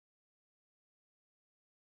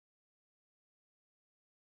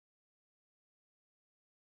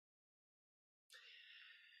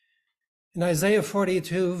In Isaiah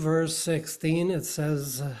 42, verse 16, it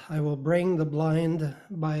says, I will bring the blind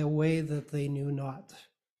by a way that they knew not.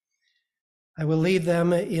 I will lead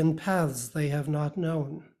them in paths they have not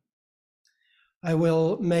known. I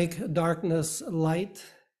will make darkness light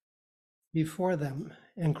before them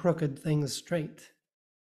and crooked things straight.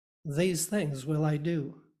 These things will I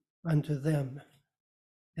do unto them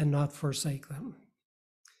and not forsake them.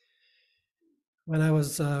 When I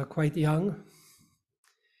was quite young,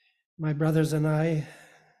 my brothers and I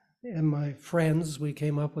and my friends, we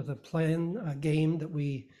came up with a game that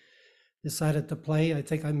we decided to play. I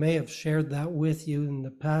think I may have shared that with you in the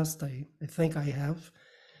past. I think I have.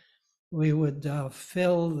 We would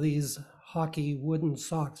fill these hockey wooden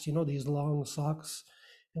socks, these long socks,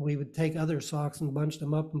 and we would take other socks and bunch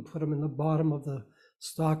them up and put them in the bottom of the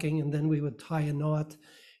stocking, and then we would tie a knot,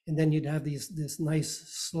 and then you'd have this nice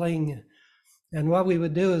sling. And what we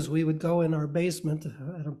would do is we would go in our basement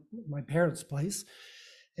at my parents' place,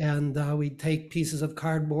 and we'd take pieces of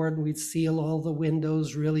cardboard and we'd seal all the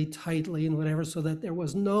windows really tightly and whatever, so that there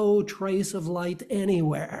was no trace of light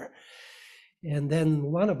anywhere. And then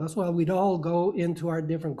one of us, we'd all go into our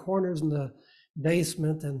different corners in the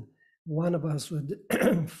basement, and one of us would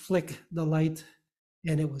flick the light,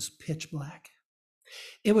 and it was pitch black.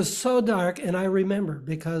 It was so dark, and I remember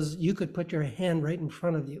because you could put your hand right in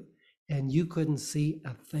front of you and you couldn't see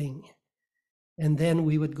a thing. And then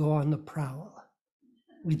we would go on the prowl.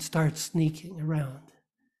 We'd start sneaking around,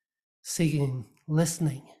 seeking,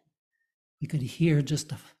 listening. You could hear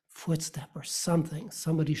just a footstep or something,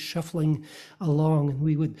 somebody shuffling along, and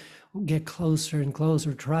we would get closer and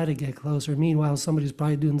closer, try to get closer. Meanwhile, somebody's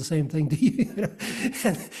probably doing the same thing to you.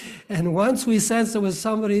 and once we sensed there was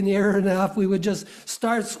somebody near enough, we would just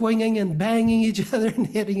start swinging and banging each other and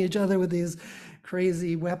hitting each other with these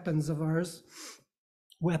crazy weapons of ours,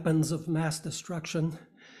 weapons of mass destruction.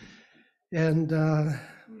 And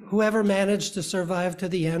whoever managed to survive to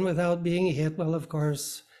the end without being hit, well, of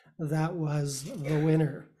course, that was the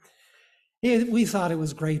winner. We thought it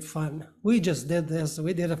was great fun. We just did this.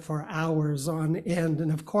 We did it for hours on end.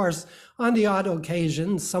 And of course, on the odd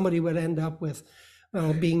occasion, somebody would end up with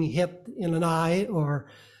being hit in an eye, or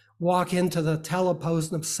walk into the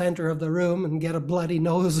telepost in the center of the room and get a bloody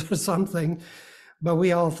nose or something. But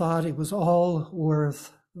we all thought it was all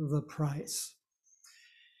worth the price.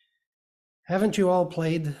 Haven't you all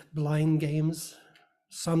played blind games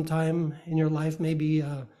sometime in your life? Maybe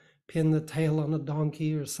pin the tail on a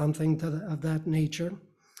donkey or something of that nature.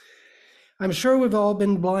 I'm sure we've all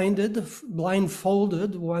been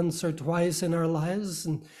blindfolded once or twice in our lives,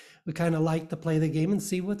 and we kind of like to play the game and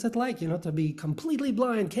see what's it like, to be completely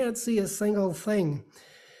blind, can't see a single thing.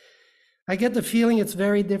 I get the feeling it's a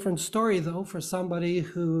very different story, though, for somebody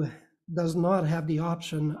who does not have the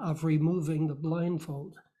option of removing the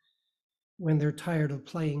blindfold when they're tired of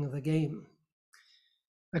playing the game.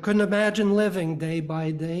 I couldn't imagine living day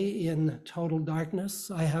by day in total darkness.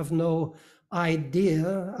 I have no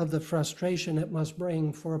idea of the frustration it must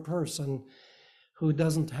bring for a person who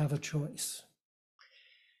doesn't have a choice.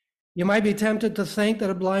 You might be tempted to think that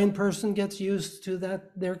a blind person gets used to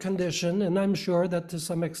their condition, and I'm sure that to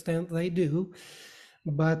some extent they do,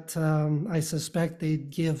 but I suspect they'd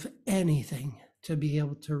give anything to be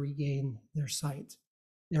able to regain their sight,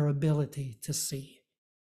 their ability to see.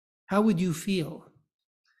 How would you feel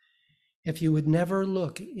if you would never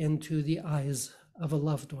look into the eyes of a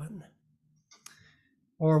loved one,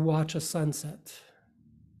 or watch a sunset,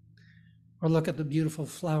 or look at the beautiful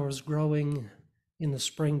flowers growing in the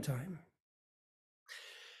springtime?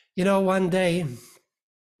 One day,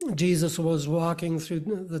 Jesus was walking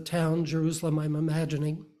through the town, Jerusalem, I'm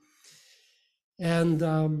imagining,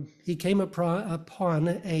 and he came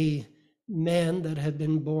upon a man that had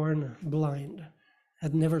been born blind,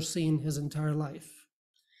 had never seen his entire life.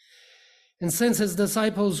 And since his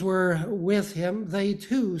disciples were with him, they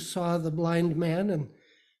too saw the blind man, and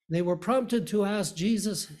they were prompted to ask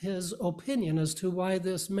Jesus his opinion as to why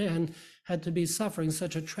this man had to be suffering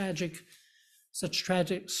such tragic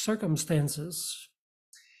circumstances.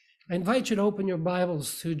 I invite you to open your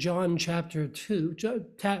Bibles to John chapter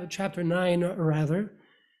 9 rather.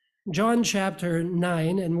 John chapter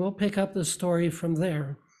 9, and we'll pick up the story from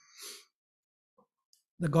there.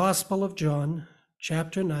 The Gospel of John,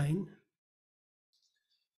 chapter 9.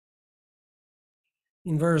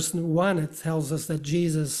 In verse 1, it tells us that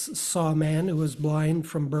Jesus saw a man who was blind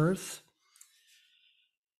from birth.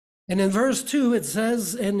 And in verse 2, it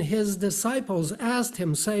says, and his disciples asked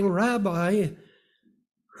him, saying, Rabbi,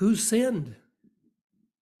 who sinned?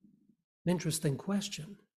 Interesting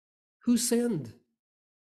question. Who sinned?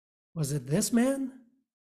 Was it this man,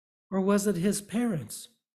 or was it his parents?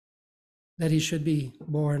 that he should be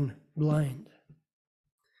born blind.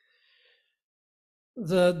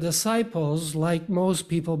 The disciples, like most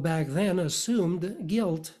people back then, assumed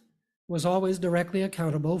guilt was always directly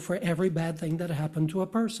accountable for every bad thing that happened to a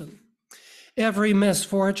person. Every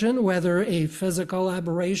misfortune, whether a physical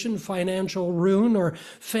aberration, financial ruin, or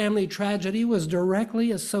family tragedy, was directly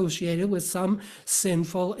associated with some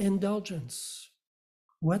sinful indulgence.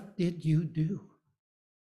 What did you do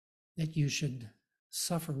that you should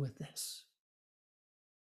suffer with this?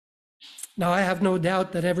 Now, I have no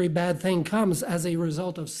doubt that every bad thing comes as a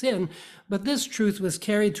result of sin, but this truth was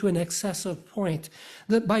carried to an excessive point,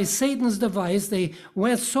 that by Satan's device, they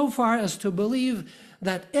went so far as to believe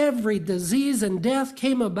that every disease and death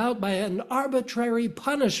came about by an arbitrary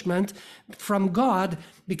punishment from God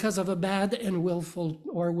because of a bad and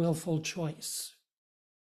willful choice.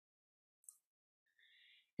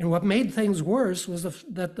 And what made things worse was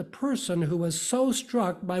that the person who was so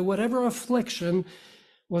struck by whatever affliction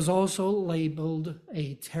was also labeled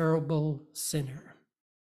a terrible sinner.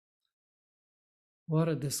 What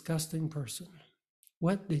a disgusting person.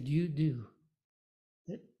 What did you do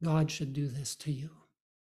that God should do this to you?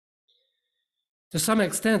 To some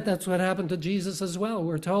extent, that's what happened to Jesus as well.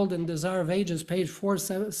 We're told in Desire of Ages, page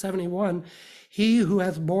 471, he who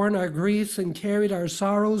hath borne our griefs and carried our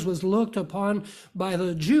sorrows was looked upon by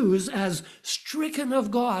the Jews as stricken of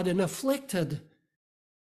God and afflicted,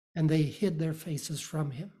 and they hid their faces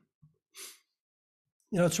from him.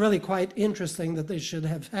 You know, it's really quite interesting that they should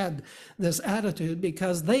have had this attitude,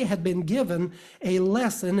 because they had been given a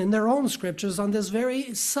lesson in their own scriptures on this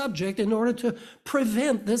very subject in order to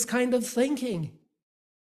prevent this kind of thinking.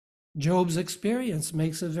 Job's experience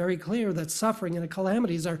makes it very clear that suffering and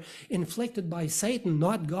calamities are inflicted by Satan,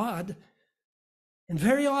 not God. And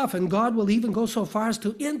very often, God will even go so far as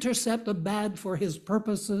to intercept the bad for his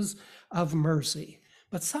purposes of mercy.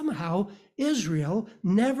 But somehow, Israel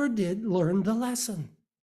never did learn the lesson.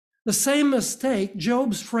 The same mistake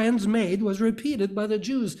Job's friends made was repeated by the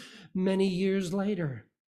Jews many years later.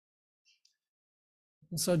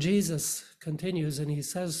 And so Jesus continues, and he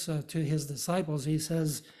says to his disciples, he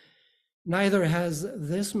says, neither has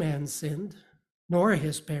this man sinned, nor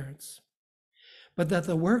his parents, but that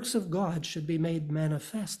the works of God should be made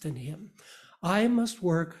manifest in him. I must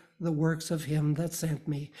work the works of him that sent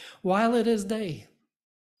me while it is day.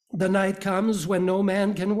 The night comes when no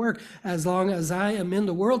man can work. As long as I am in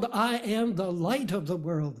the world, I am the light of the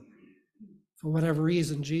world. For whatever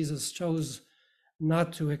reason, Jesus chose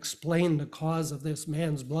not to explain the cause of this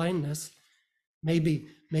man's blindness. Maybe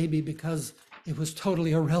because it was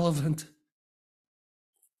totally irrelevant.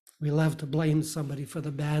 We love to blame somebody for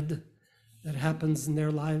the bad that happens in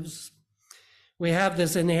their lives. We have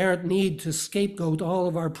this inherent need to scapegoat all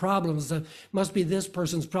of our problems. It must be this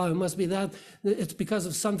person's problem, must be that. It's because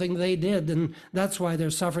of something they did, and that's why they're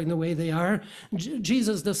suffering the way they are.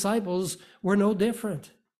 Jesus' disciples were no different.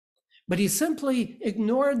 But he simply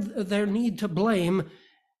ignored their need to blame,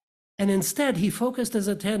 and instead he focused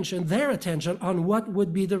their attention on what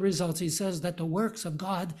would be the results. He says that the works of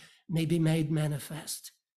God may be made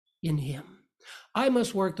manifest in him. I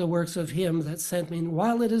must work the works of him that sent me, and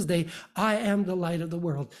while it is day, I am the light of the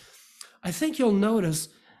world. I think you'll notice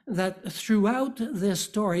that throughout this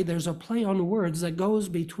story, there's a play on words that goes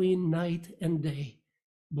between night and day,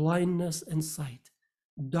 blindness and sight,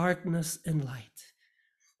 darkness and light.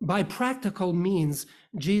 By practical means,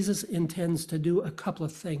 Jesus intends to do a couple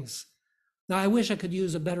of things. Now, I wish I could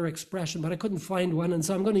use a better expression, but I couldn't find one, and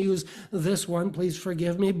so I'm going to use this one. Please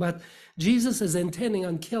forgive me, but Jesus is intending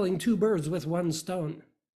on killing two birds with one stone.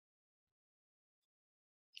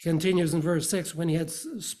 He continues in verse 6, when he had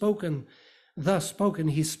thus spoken,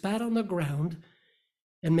 he spat on the ground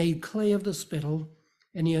and made clay of the spittle,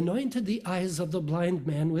 and he anointed the eyes of the blind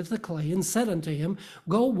man with the clay, and said unto him,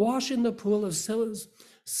 go wash in the pool of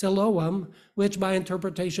Siloam, which by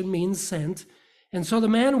interpretation means sent. And so the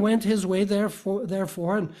man went his way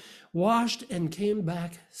therefore and washed and came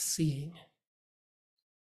back seeing.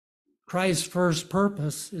 Christ's first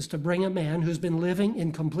purpose is to bring a man who's been living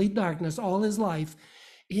in complete darkness all his life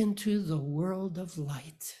into the world of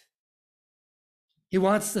light. He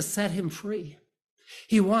wants to set him free.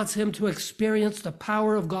 He wants him to experience the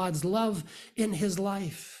power of God's love in his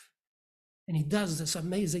life. And he does this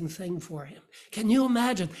amazing thing for him. Can you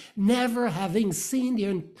imagine never having seen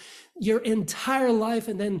your entire life,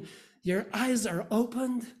 and then your eyes are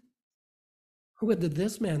opened? What did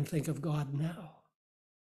this man think of God now?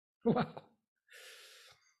 Wow.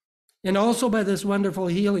 And also by this wonderful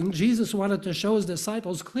healing, Jesus wanted to show his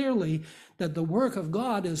disciples clearly that the work of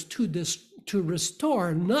God is to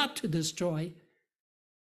restore, not to destroy.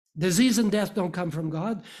 Disease and death don't come from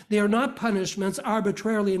God. They are not punishments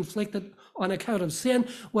arbitrarily inflicted on account of sin.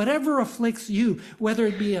 Whatever afflicts you, whether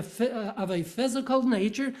it be of a physical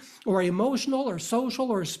nature or emotional or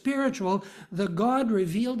social or spiritual, the God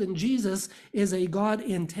revealed in Jesus is a God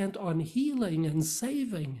intent on healing and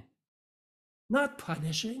saving, not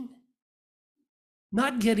punishing,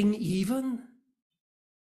 not getting even.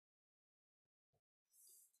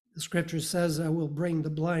 The scripture says, I will bring the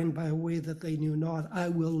blind by a way that they knew not. I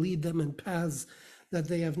will lead them in paths that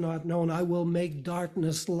they have not known. I will make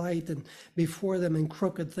darkness light and before them and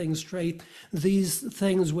crooked things straight. These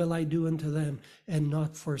things will I do unto them and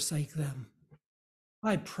not forsake them.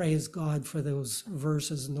 I praise God for those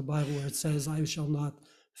verses in the Bible where it says, I shall not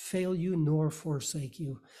fail you nor forsake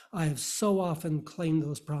you. I have so often claimed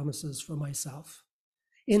those promises for myself.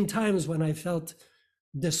 In times when I felt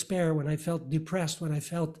despair, when I felt depressed, when I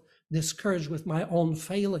felt discouraged with my own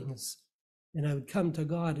failings. And I would come to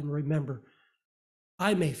God and remember,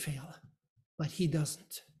 I may fail, but he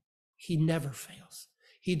doesn't. He never fails.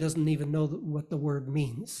 He doesn't even know what the word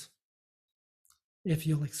means. If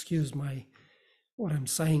you'll excuse what I'm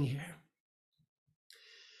saying here.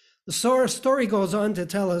 The story goes on to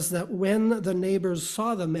tell us that when the neighbors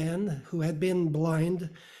saw the man who had been blind,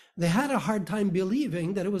 they had a hard time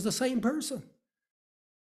believing that it was the same person.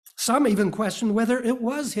 Some even questioned whether it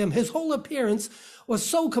was him. His whole appearance was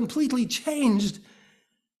so completely changed.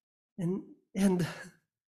 And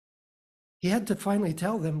he had to finally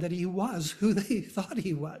tell them that he was who they thought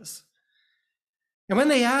he was. And when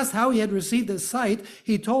they asked how he had received his sight,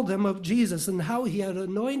 he told them of Jesus and how he had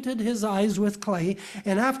anointed his eyes with clay,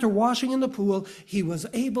 and after washing in the pool, he was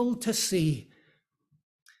able to see.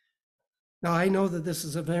 Now, I know that this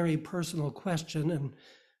is a very personal question, and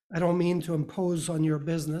I don't mean to impose on your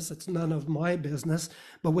business. It's none of my business.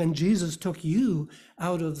 But when Jesus took you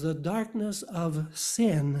out of the darkness of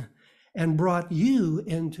sin and brought you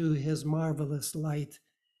into his marvelous light,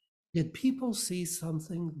 did people see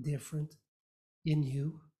something different in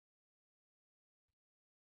you?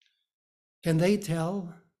 Can they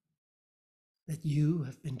tell that you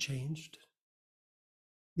have been changed?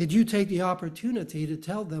 Did you take the opportunity to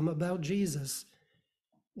tell them about Jesus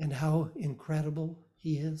and how incredible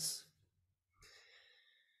he is?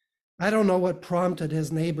 I don't know what prompted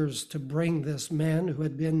his neighbors to bring this man who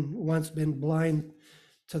had once been blind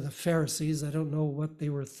to the Pharisees. I don't know what they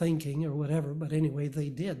were thinking or whatever, but anyway, they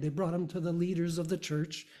did. They brought him to the leaders of the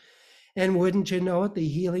church. And wouldn't you know it, the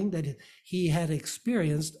healing that he had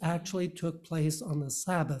experienced actually took place on the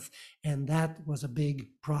Sabbath, and that was a big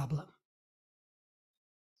problem.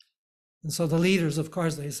 And so the leaders, of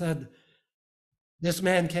course, they said, this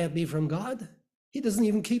man can't be from God. He doesn't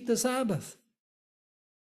even keep the Sabbath.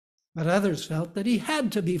 But others felt that he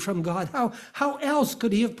had to be from God. How else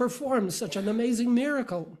could he have performed such an amazing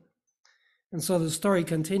miracle? And so the story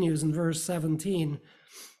continues in verse 17.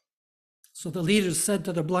 So the leaders said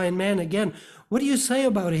to the blind man again, what do you say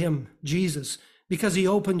about him, Jesus, because he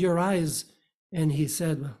opened your eyes? And he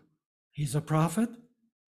said, well, he's a prophet.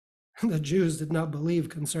 The Jews did not believe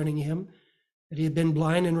concerning him that he had been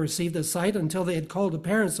blind and received his sight until they had called the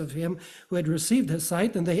parents of him who had received his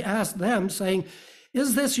sight. And they asked them, saying,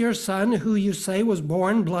 is this your son who you say was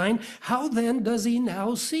born blind? How then does he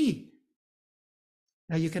now see?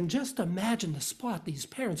 Now you can just imagine the spot these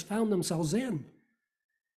parents found themselves in.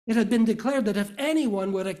 It had been declared that if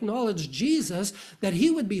anyone would acknowledge Jesus, that he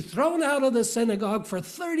would be thrown out of the synagogue for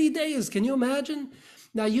 30 days. Can you imagine?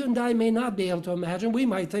 Now, you and I may not be able to imagine. We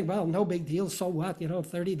might think, well, no big deal, so what?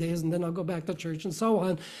 30 days and then I'll go back to church and so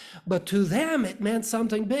on. But to them, it meant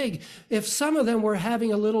something big. If some of them were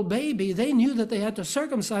having a little baby, they knew that they had to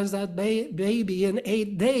circumcise that baby in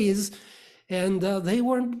 8 days, and they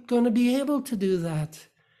weren't going to be able to do that.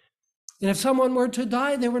 And if someone were to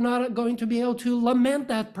die, they were not going to be able to lament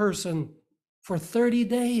that person for 30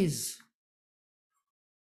 days.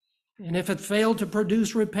 And if it failed to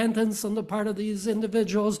produce repentance on the part of these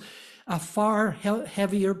individuals, a far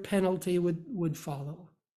heavier penalty would follow.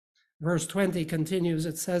 Verse 20 continues,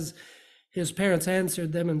 it says, his parents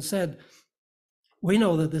answered them and said, we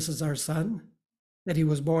know that this is our son, that he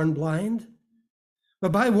was born blind.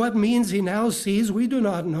 But by what means he now sees, we do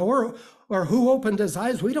not know, or who opened his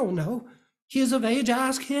eyes, we don't know. He is of age,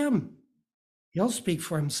 ask him. He'll speak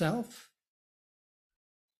for himself.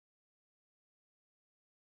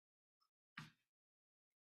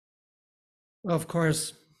 Well, of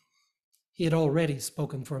course, he had already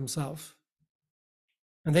spoken for himself,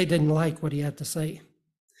 and they didn't like what he had to say.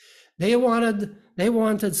 They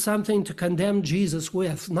wanted something to condemn Jesus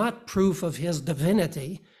with, not proof of his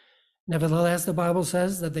divinity. Nevertheless, the Bible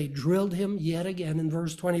says that they drilled him yet again. In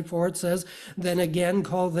verse 24, it says, then again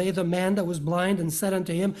called they the man that was blind and said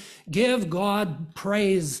unto him, give God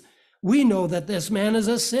praise. We know that this man is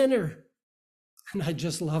a sinner. And I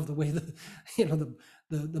just love the way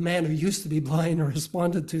the man who used to be blind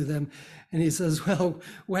responded to them. And he says, well,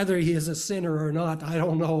 whether he is a sinner or not, I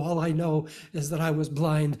don't know. All I know is that I was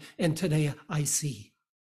blind and today I see.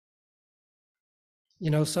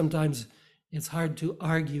 Sometimes it's hard to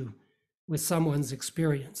argue with someone's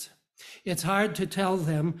experience. It's hard to tell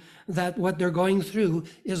them that what they're going through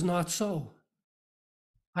is not so.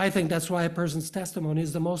 I think that's why a person's testimony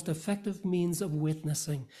is the most effective means of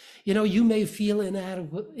witnessing. You may feel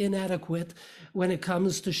inadequate when it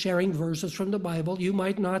comes to sharing verses from the Bible. You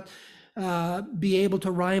might not be able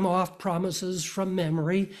to rhyme off promises from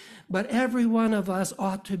memory, but every one of us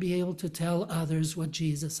ought to be able to tell others what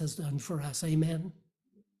Jesus has done for us. Amen?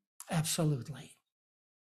 Absolutely.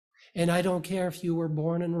 And I don't care if you were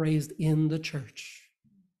born and raised in the church,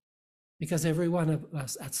 because every one of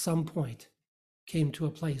us at some point came to a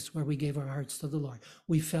place where we gave our hearts to the Lord.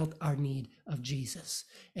 We felt our need of Jesus,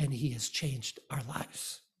 and he has changed our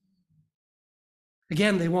lives.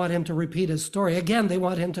 Again, they want him to repeat his story. Again, they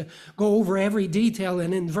want him to go over every detail.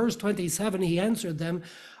 And in verse 27, he answered them,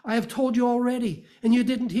 I have told you already, and you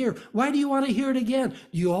didn't hear. Why do you want to hear it again?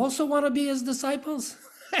 Do you also want to be his disciples?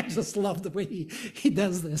 I just love the way he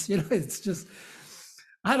does this. It's just,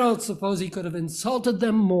 I don't suppose he could have insulted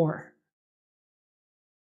them more.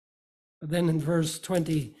 But then in verse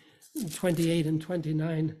 20, 28 and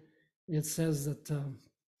 29, it says that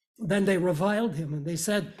then they reviled him and they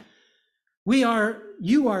said,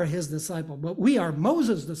 you are his disciple, but we are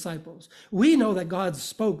Moses' disciples. We know that God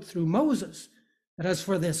spoke through Moses. But as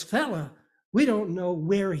for this fella, we don't know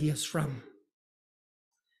where he is from.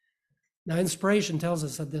 Now, inspiration tells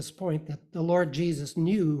us at this point that the Lord Jesus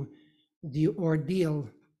knew the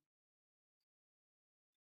ordeal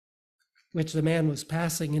which the man was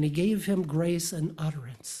passing, and he gave him grace and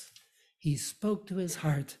utterance. He spoke to his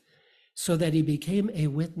heart so that he became a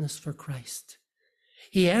witness for Christ.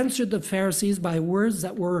 He answered the Pharisees by words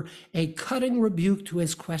that were a cutting rebuke to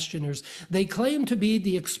his questioners. They claimed to be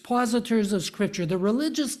the expositors of Scripture, the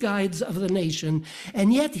religious guides of the nation,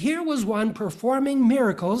 and yet here was one performing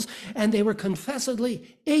miracles, and they were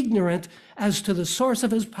confessedly ignorant as to the source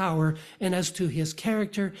of his power and as to his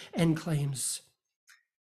character and claims.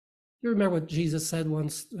 You remember what Jesus said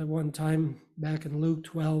at one time back in Luke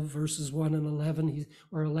 12, verses 1 and 11,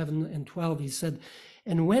 or 11 and 12, he said,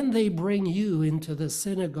 and when they bring you into the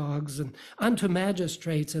synagogues and unto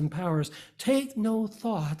magistrates and powers, take no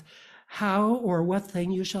thought how or what thing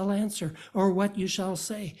you shall answer or what you shall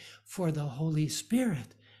say, for the Holy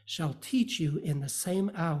Spirit shall teach you in the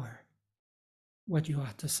same hour what you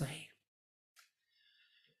ought to say.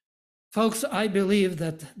 Folks, I believe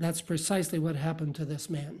that that's precisely what happened to this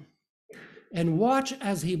man. And watch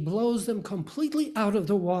as he blows them completely out of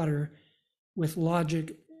the water with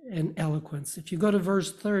logic and eloquence. If you go to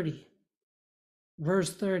verse 30,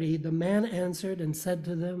 the man answered and said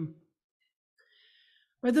to them,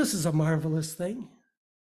 well, this is a marvelous thing,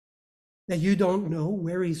 that you don't know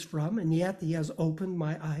where he's from, and yet he has opened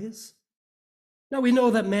my eyes. Now we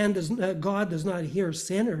know that God does not hear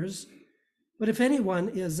sinners, but if anyone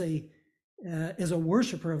is a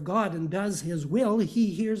worshiper of God and does his will, he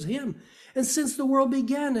hears him. And since the world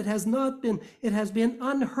began, it has been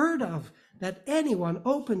unheard of that anyone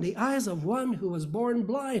opened the eyes of one who was born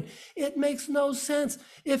blind. It makes no sense.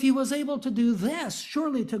 If he was able to do this,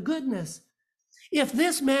 surely to goodness. If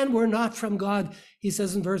this man were not from God, he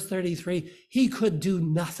says in verse 33, he could do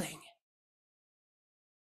nothing.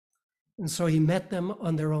 And so he met them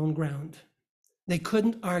on their own ground. They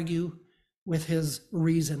couldn't argue with his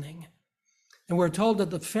reasoning. And we're told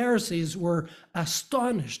that the Pharisees were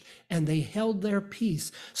astonished and they held their peace,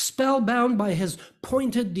 spellbound by his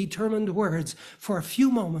pointed, determined words. For a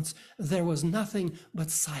few moments, there was nothing but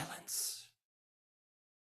silence.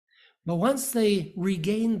 But once they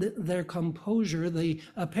regained their composure, they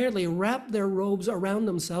apparently wrapped their robes around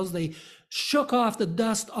themselves. They shook off the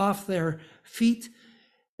dust off their feet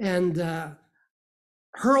and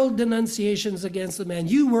hurled denunciations against the man.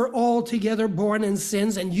 You were altogether born in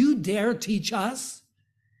sins, and you dare teach us?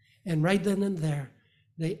 And right then and there,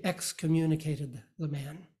 they excommunicated the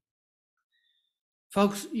man.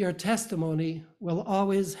 Folks, your testimony will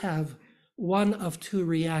always have one of two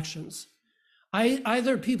reactions.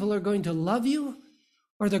 Either people are going to love you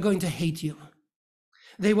or they're going to hate you.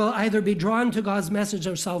 They will either be drawn to God's message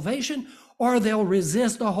of salvation or they'll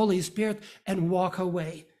resist the Holy Spirit and walk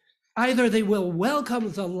away. Either they will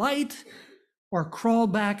welcome the light or crawl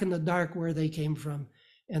back in the dark where they came from.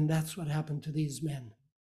 And that's what happened to these men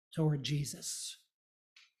toward Jesus.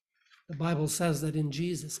 The Bible says that in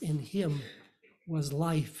Jesus, in him was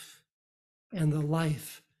life, and the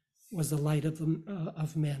life was the light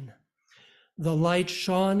of men. The light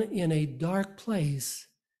shone in a dark place,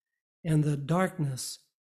 and the darkness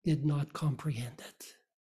did not comprehend it.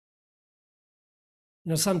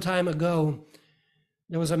 You know, some time ago,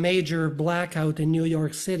 there was a major blackout in New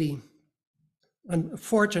York City.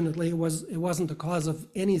 Unfortunately, it wasn't the cause of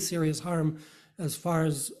any serious harm as far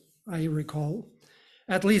as I recall,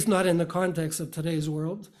 at least not in the context of today's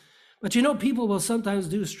world. But you know, people will sometimes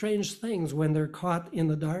do strange things when they're caught in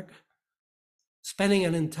the dark, spending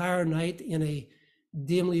an entire night in a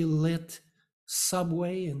dimly lit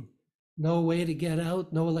subway and no way to get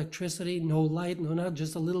out, no electricity, no light, not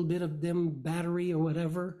just a little bit of dim battery or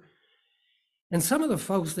whatever. And some of the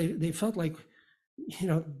folks, they felt like, you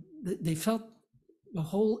know, they felt the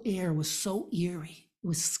whole air was so eerie. It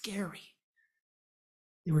was scary.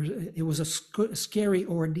 It was a scary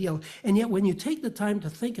ordeal. And yet when you take the time to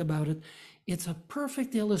think about it, it's a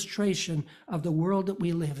perfect illustration of the world that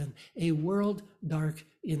we live in, a world dark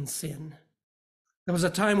in sin. There was a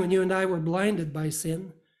time when you and I were blinded by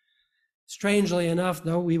sin. Strangely enough,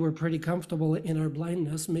 though, we were pretty comfortable in our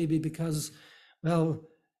blindness, maybe because, well,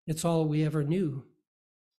 it's all we ever knew.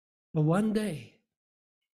 But one day,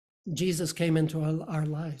 Jesus came into our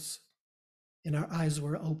lives, and our eyes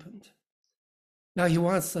were opened. Now he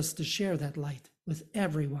wants us to share that light with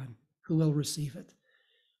everyone who will receive it.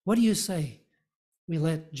 What do you say? We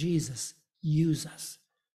let Jesus use us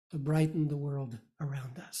to brighten the world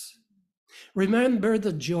around us. Remember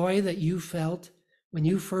the joy that you felt when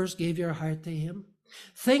you first gave your heart to him.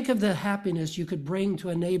 Think of the happiness you could bring to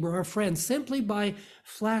a neighbor or friend simply by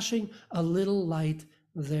flashing a little light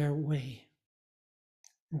their way.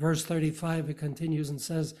 In verse 35, it continues and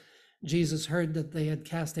says, Jesus heard that they had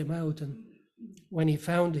cast him out, and when he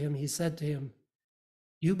found him, he said to him,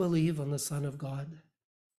 "You believe on the Son of God?"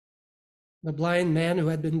 The blind man who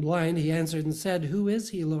had been blind, he answered and said, "Who is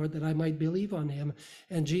he, Lord, that I might believe on him?"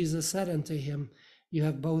 And Jesus said unto him, "You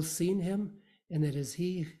have both seen him, and it is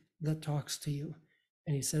he that talks to you."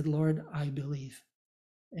 And he said, "Lord, I believe."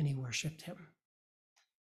 And he worshiped him.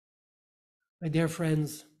 My dear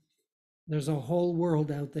friends, there's a whole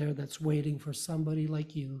world out there that's waiting for somebody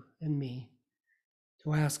like you and me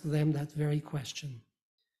to ask them that very question.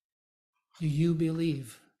 Do you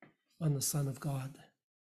believe on the Son of God?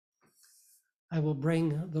 I will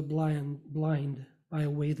bring the blind by a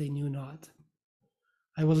way they knew not.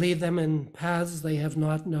 I will lead them in paths they have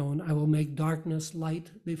not known. I will make darkness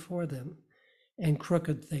light before them, and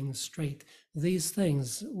crooked things straight. These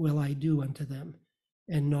things will I do unto them,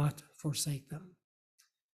 and not forsake them.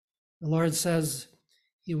 The Lord says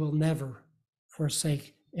he will never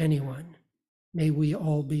forsake anyone. May we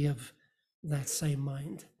all be of that same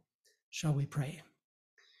mind. Shall we pray?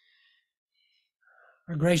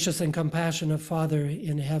 Our gracious and compassionate Father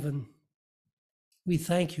in heaven, we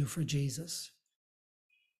thank you for Jesus.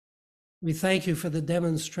 We thank you for the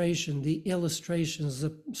demonstration, the illustrations,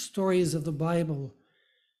 the stories of the Bible,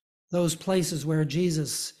 those places where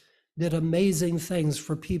Jesus did amazing things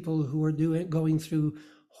for people who were going through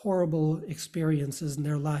horrible experiences in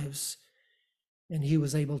their lives, and he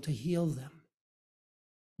was able to heal them.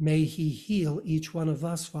 May he heal each one of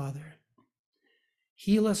us, Father.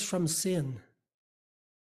 Heal us from sin.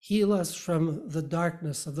 Heal us from the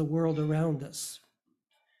darkness of the world around us,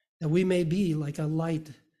 that we may be like a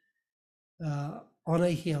light on a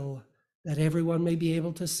hill, that everyone may be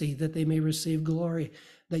able to see, that they may receive glory,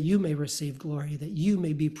 that you may receive glory, that you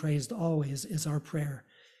may be praised always, is our prayer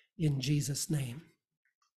in Jesus' name.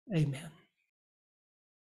 Amen.